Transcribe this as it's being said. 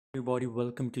Everybody,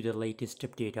 welcome to the latest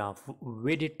update of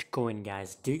Vidt coin,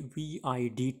 guys.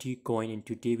 VIDT coin, and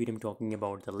today I'm talking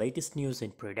about the latest news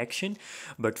in production.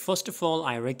 But first of all,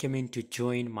 I recommend to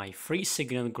join my free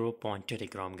signal group on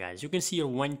Telegram, guys. You can see your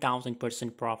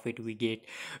 1000% profit we get.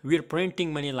 We're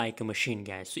printing money like a machine,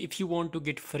 guys. So if you want to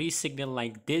get free signal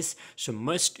like this, so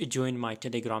must join my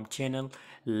Telegram channel.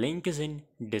 Link is in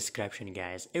description,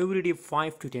 guys. Every day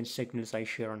 5 to 10 signals I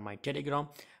share on my Telegram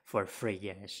for free,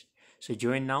 guys. So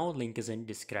join now, link is in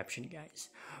description, guys.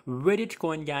 Vidt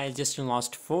coin, guys, just in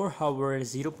last 4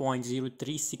 hours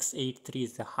 0.03683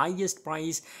 is the highest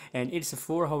price, and it's a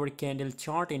 4-hour candle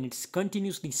chart, and it's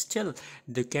continuously still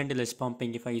the candle is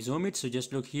pumping. If I zoom it, so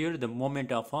just look here, the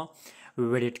moment of a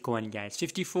Vidt coin, guys,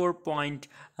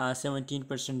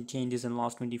 54.17% changes in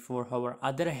last 24 hour.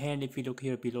 Other hand, if you look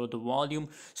here below the volume,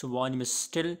 so volume is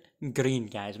still green,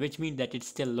 guys, which means that it's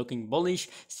still looking bullish.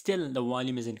 Still the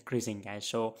volume is increasing, guys.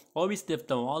 So obviously if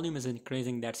the volume is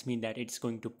increasing, that's mean that it's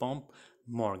going to pump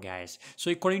more, guys.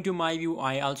 So according to my view,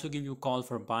 I also give you a call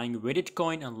for buying Vidt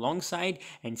coin alongside,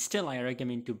 and still I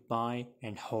recommend to buy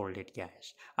and hold it,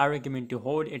 guys. I recommend to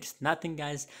hold. It's nothing,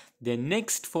 guys. The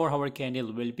next 4-hour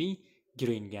candle will be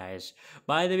green, guys.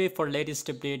 By the way, for latest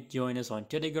update, join us on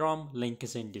Telegram. Link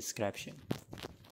is in description.